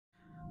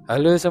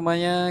Halo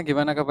semuanya,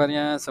 gimana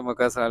kabarnya?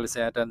 Semoga selalu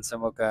sehat dan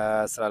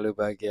semoga selalu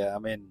bahagia.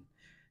 Amin.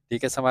 Di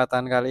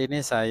kesempatan kali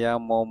ini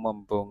saya mau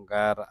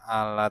membongkar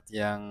alat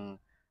yang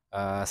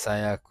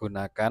saya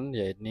gunakan,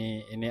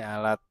 yaitu ini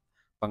alat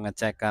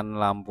pengecekan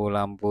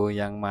lampu-lampu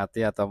yang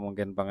mati atau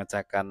mungkin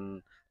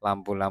pengecekan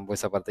lampu-lampu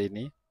seperti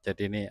ini.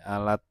 Jadi ini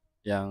alat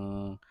yang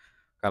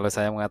kalau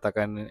saya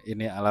mengatakan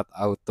ini alat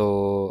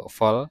auto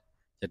volt,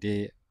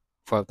 jadi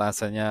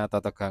voltasenya atau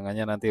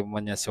tegangannya nanti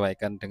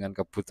menyesuaikan dengan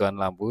kebutuhan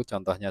lampu,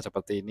 contohnya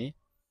seperti ini.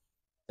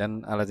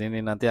 Dan alat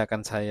ini nanti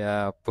akan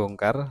saya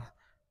bongkar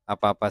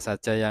apa-apa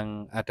saja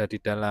yang ada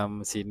di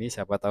dalam sini,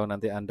 siapa tahu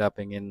nanti Anda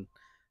pengen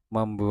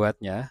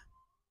membuatnya.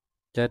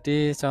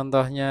 Jadi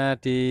contohnya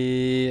di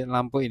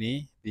lampu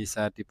ini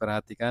bisa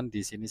diperhatikan,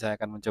 di sini saya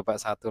akan mencoba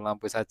satu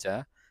lampu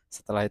saja.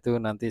 Setelah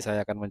itu nanti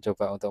saya akan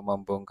mencoba untuk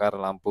membongkar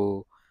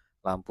lampu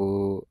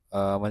lampu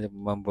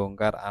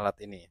membongkar alat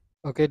ini.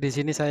 Oke, di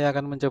sini saya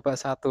akan mencoba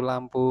satu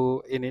lampu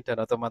ini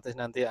dan otomatis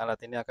nanti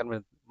alat ini akan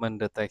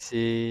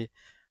mendeteksi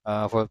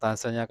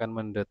voltasenya akan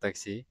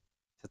mendeteksi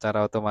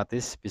secara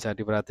otomatis. Bisa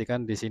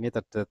diperhatikan di sini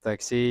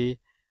terdeteksi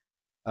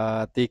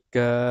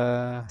tiga.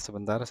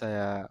 Sebentar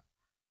saya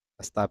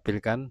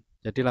stabilkan.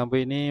 Jadi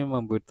lampu ini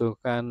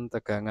membutuhkan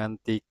tegangan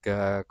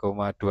 3,2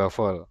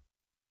 volt.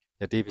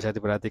 Jadi bisa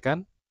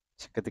diperhatikan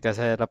ketika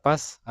saya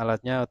lepas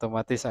alatnya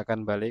otomatis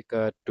akan balik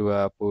ke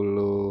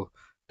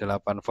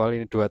 28 volt.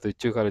 Ini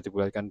 27 kalau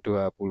dibulatkan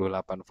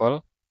 28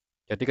 volt.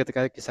 Jadi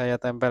ketika saya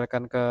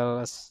tempelkan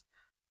ke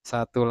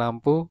satu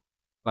lampu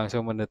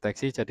langsung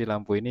mendeteksi, jadi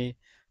lampu ini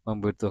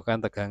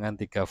membutuhkan tegangan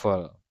 3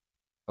 volt.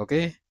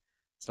 Oke.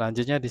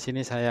 Selanjutnya di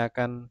sini saya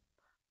akan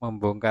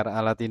membongkar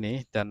alat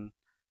ini dan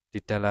di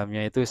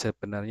dalamnya itu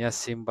sebenarnya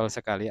simpel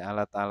sekali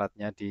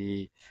alat-alatnya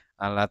di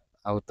alat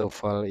auto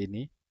volt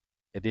ini.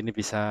 Jadi ini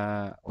bisa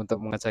untuk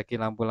mengeceki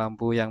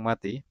lampu-lampu yang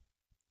mati.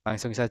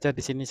 Langsung saja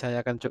di sini saya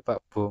akan coba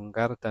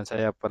bongkar dan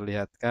saya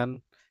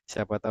perlihatkan.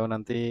 Siapa tahu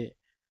nanti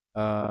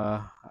eh,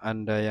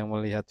 Anda yang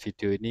melihat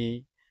video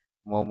ini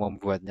mau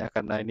membuatnya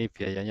karena ini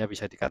biayanya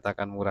bisa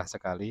dikatakan murah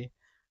sekali.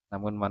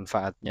 Namun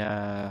manfaatnya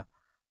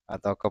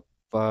atau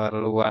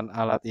keperluan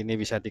alat ini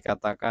bisa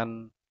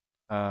dikatakan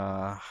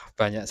eh,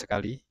 banyak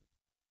sekali,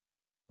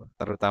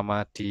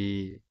 terutama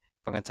di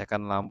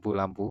pengecekan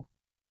lampu-lampu.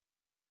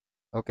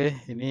 Oke,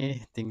 ini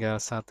tinggal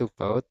satu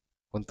baut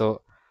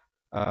untuk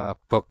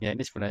boxnya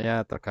ini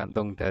sebenarnya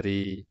tergantung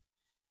dari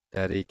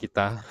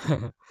kita.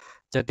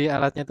 Jadi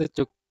alatnya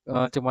itu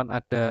cuman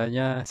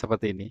adanya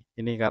seperti ini.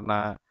 Ini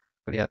karena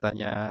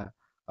kelihatannya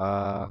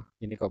eh,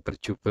 ini kok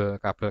berjubel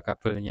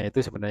kabel-kabelnya itu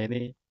sebenarnya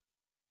ini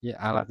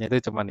ya, alatnya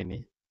itu cuman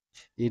ini.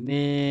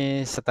 Ini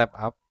step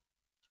up.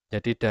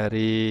 Jadi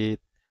dari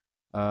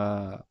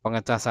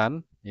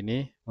pengecasan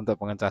ini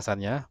untuk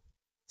pengecasannya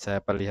saya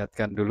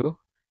perlihatkan dulu.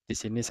 Di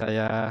sini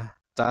saya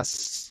cas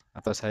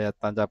atau saya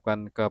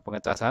tancapkan ke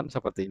pengecasan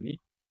seperti ini.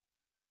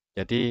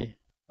 Jadi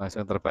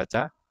langsung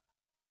terbaca.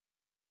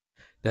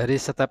 Dari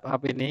step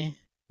up ini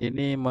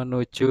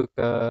menuju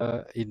ke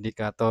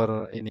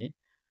indikator ini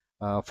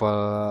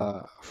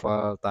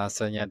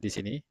voltasenya di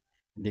sini,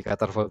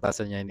 indikator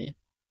voltasenya ini.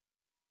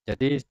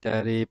 Jadi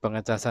dari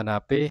pengecasan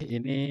HP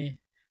ini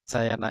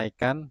saya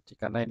naikkan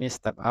karena ini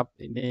step up,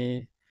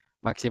 ini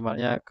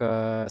maksimalnya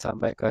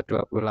sampai ke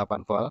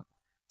 28 volt.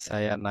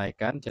 Saya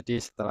naikkan.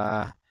 Jadi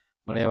setelah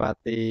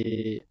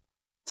melewati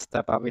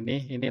step up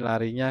ini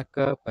larinya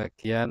ke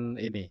bagian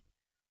ini,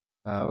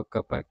 ke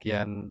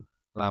bagian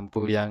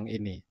lampu yang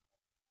ini.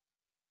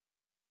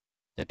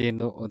 Jadi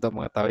untuk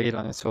mengetahui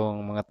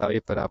langsung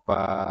mengetahui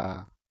berapa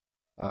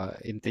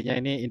intinya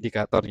ini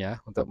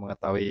indikatornya untuk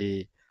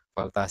mengetahui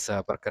voltase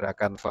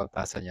pergerakan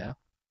voltasenya.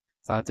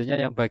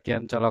 Selanjutnya yang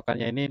bagian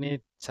colokannya ini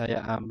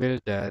saya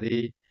ambil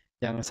dari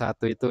yang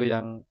satu itu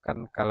yang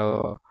kan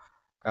kalau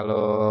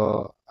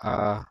kalau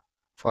uh,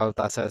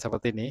 voltase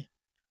seperti ini,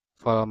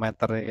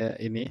 voltmeter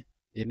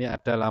ini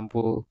ada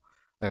lampu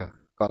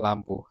kok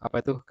lampu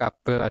apa itu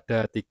kabel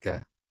ada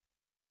tiga.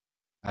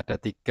 Ada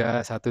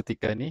tiga, satu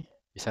tiga ini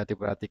bisa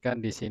diperhatikan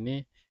di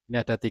sini.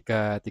 Ini ada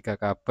tiga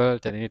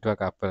kabel dan ini dua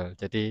kabel.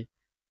 Jadi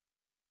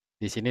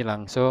di sini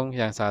langsung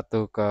yang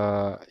satu ke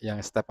yang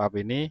step up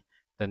ini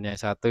dan yang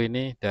satu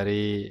ini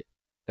dari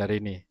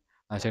ini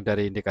langsung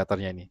dari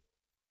indikatornya ini.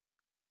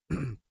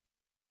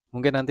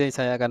 Mungkin nanti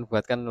saya akan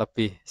buatkan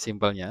lebih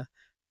simpelnya.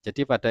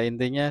 Jadi pada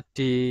intinya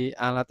di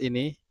alat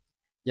ini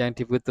yang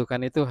dibutuhkan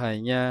itu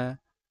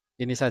hanya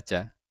ini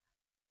saja,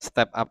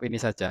 step up ini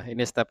saja. Ini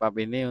step up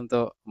ini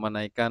untuk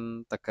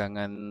menaikkan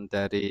tegangan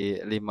dari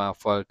 5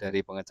 volt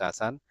dari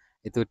pengecasan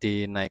itu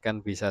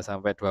dinaikkan bisa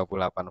sampai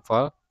 28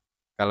 volt.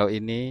 Kalau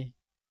ini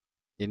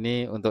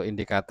untuk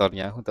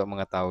indikatornya untuk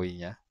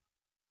mengetahuinya.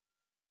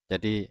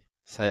 Jadi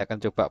saya akan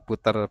coba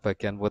putar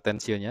bagian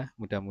potensionya.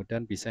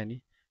 Mudah-mudahan bisa ini.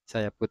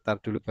 Saya putar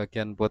dulu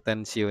bagian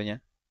potensionya.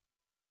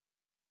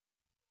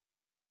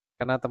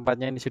 Karena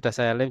tempatnya ini sudah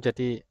saya lem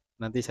jadi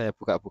nanti saya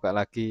buka-buka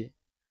lagi.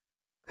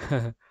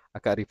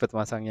 Agak ribet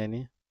masangnya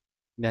ini.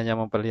 Ini hanya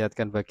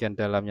memperlihatkan bagian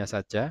dalamnya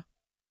saja.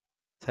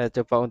 Saya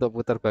coba untuk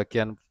putar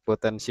bagian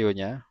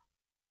potensionya.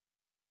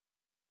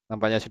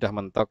 Nampaknya sudah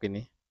mentok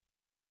ini.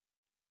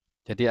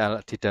 Jadi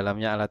di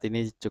dalamnya alat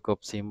ini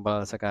cukup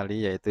simpel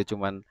sekali, yaitu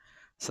cuman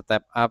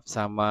step up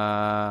sama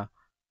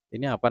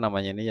ini apa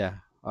namanya ini ya,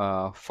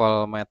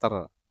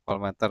 voltmeter,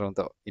 voltmeter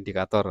untuk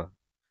indikator,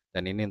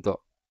 dan ini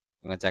untuk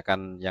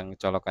pengecekan yang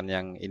colokan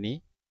yang ini,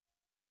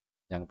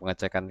 yang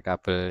pengecekan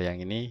kabel yang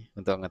ini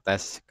untuk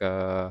ngetes ke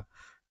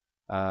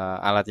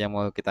alat yang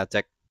mau kita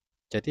cek.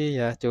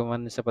 Jadi ya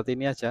cuman seperti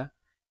ini aja.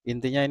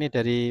 Intinya ini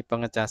dari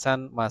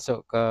pengecasan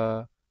masuk ke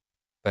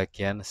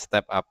bagian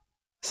step up.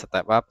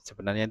 Step up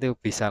sebenarnya itu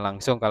bisa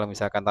langsung kalau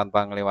misalkan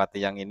tanpa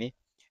melewati yang ini.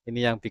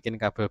 Ini yang bikin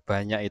kabel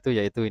banyak itu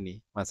yaitu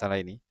ini, masalah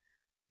ini.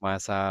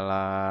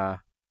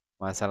 Masalah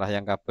masalah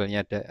yang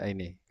kabelnya ada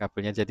ini,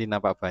 kabelnya jadi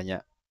nampak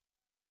banyak.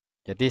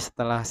 Jadi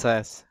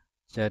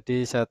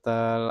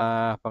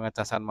setelah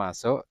pengecasan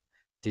masuk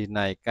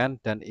dinaikkan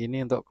dan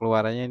ini untuk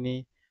keluarannya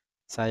ini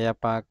saya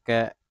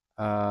pakai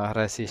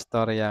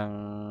resistor yang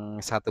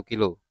 1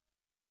 kilo.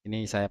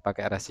 Ini saya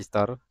pakai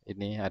resistor,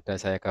 ini ada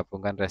saya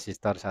gabungkan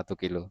resistor 1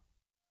 kilo.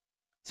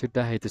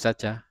 Sudah itu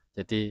saja.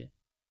 Jadi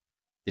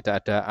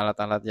tidak ada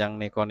alat-alat yang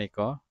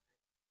neko-neko.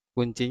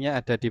 Kuncinya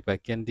ada di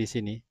bagian di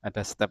sini, ada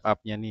step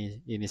up-nya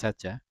nih, ini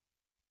saja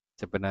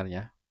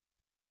sebenarnya.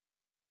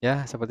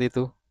 Ya, seperti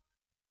itu.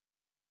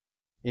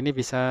 Ini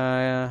bisa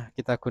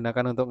kita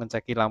gunakan untuk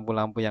ngeceki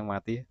lampu-lampu yang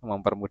mati,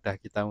 mempermudah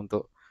kita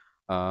untuk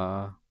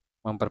eh,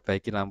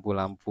 memperbaiki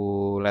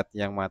lampu-lampu LED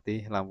yang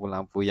mati,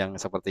 lampu-lampu yang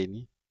seperti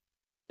ini.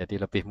 Jadi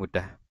lebih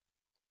mudah.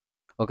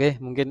 Oke,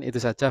 mungkin itu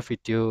saja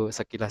video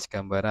sekilas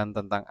gambaran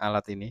tentang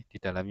alat ini. Di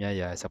dalamnya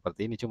ya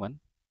seperti ini cuman.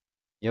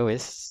 Ya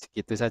wes,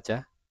 gitu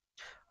saja.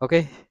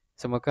 Oke,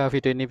 semoga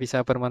video ini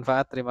bisa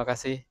bermanfaat. Terima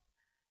kasih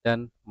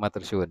dan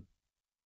matur suwun.